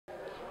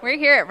We're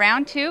here at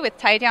round 2 with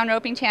tie-down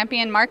roping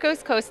champion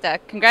Marcos Costa.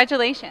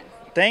 Congratulations.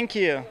 Thank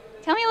you.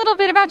 Tell me a little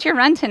bit about your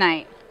run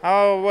tonight.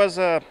 Oh, it was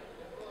a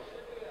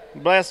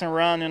blessing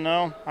run, you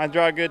know. I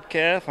draw a good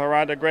calf, I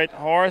ride a great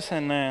horse,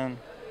 and then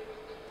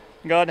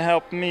God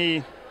helped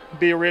me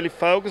be really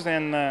focused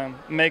and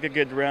make a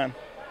good run.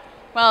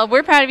 Well,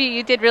 we're proud of you.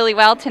 You did really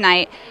well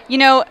tonight. You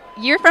know,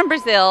 you're from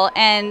Brazil,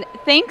 and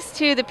thanks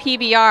to the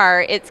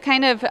PBR, it's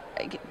kind of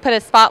put a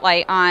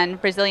spotlight on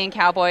Brazilian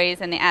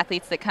cowboys and the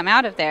athletes that come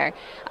out of there.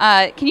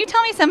 Can you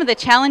tell me some of the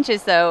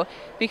challenges, though,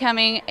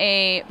 becoming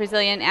a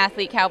Brazilian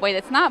athlete cowboy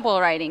that's not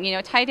bull riding, you know,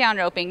 tie-down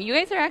roping? You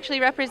guys are actually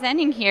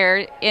representing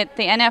here at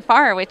the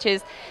NFR, which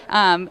is,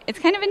 it's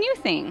kind of a new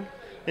thing.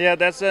 Yeah,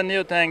 that's a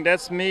new thing.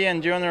 That's me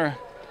and Junior.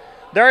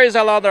 There is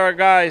a lot of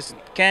guys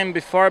came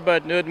before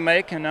but didn't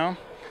make, you know.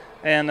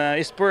 And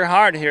it's pretty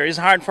hard here. It's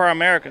hard for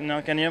Americans, you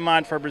know. Can you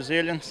imagine for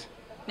Brazilians?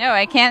 No,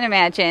 I can't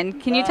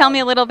imagine. Can you tell me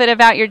a little bit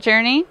about your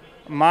journey?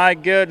 My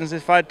goodness,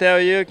 if I tell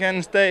you, you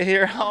can stay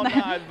here all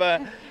night.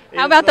 But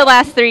how about the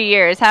last 3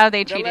 years? How have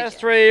they treated you? The last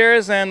 3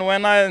 years, and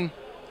when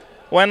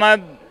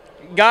I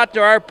got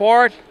to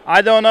airport,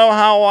 I don't know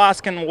how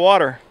asking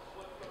water.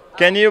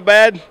 Can you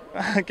imagine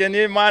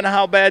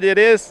how bad it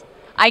is?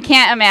 I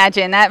can't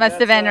imagine. That must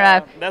have been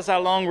rough. That's a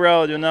long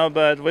road, you know,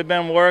 but we've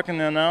been working,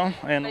 you know.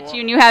 But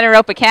you knew how to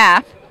rope a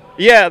calf.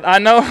 Yeah, I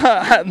know.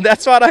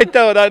 That's what I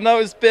thought. I know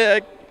it's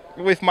big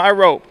with my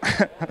rope.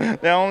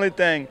 The only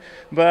thing.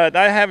 But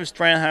I have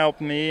strength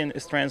help me,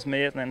 and strength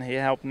Smith, and he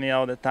helped me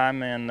all the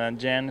time, and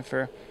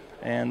Jennifer.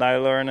 And I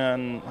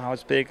learned how to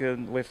speak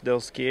with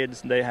those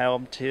kids. They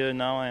helped too, you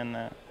know,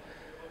 and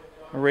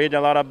read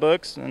a lot of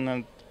books,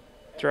 and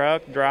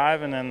truck,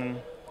 drive, and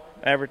then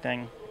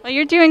everything. Well,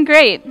 you're doing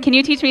great. Can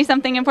you teach me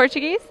something in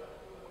Portuguese?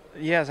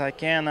 Yes, I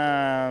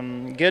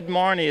can. Good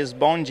morning is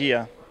bom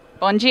dia.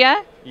 Bom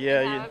dia?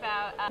 Yeah.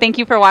 Thank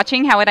you for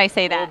watching. How would I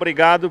say that?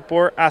 Obrigado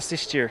por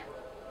assistir.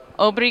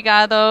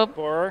 Obrigado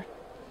por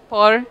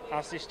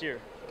assistir.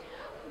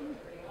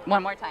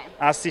 One more time.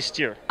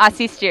 Assistir.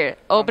 Assistir.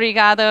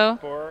 Obrigado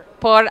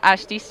por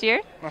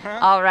assistir.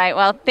 All right.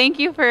 Well, thank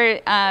you for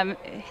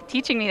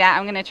teaching me that.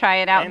 I'm going to try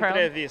it out.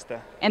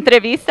 Entrevista.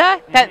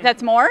 Entrevista?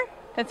 That's more?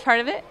 That's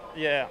part of it?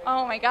 Yeah.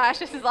 Oh my gosh,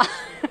 this is long.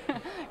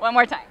 One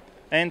more time.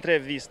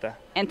 Entrevista.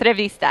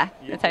 Entrevista.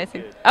 That's how I say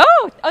it.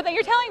 Oh, that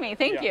you're telling me.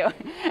 Thank you.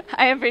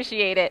 I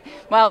appreciate it.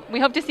 Well, we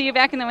hope to see you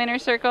back in the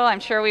winner's circle.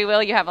 I'm sure we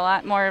will. You have a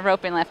lot more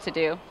roping left to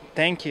do.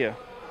 Thank you.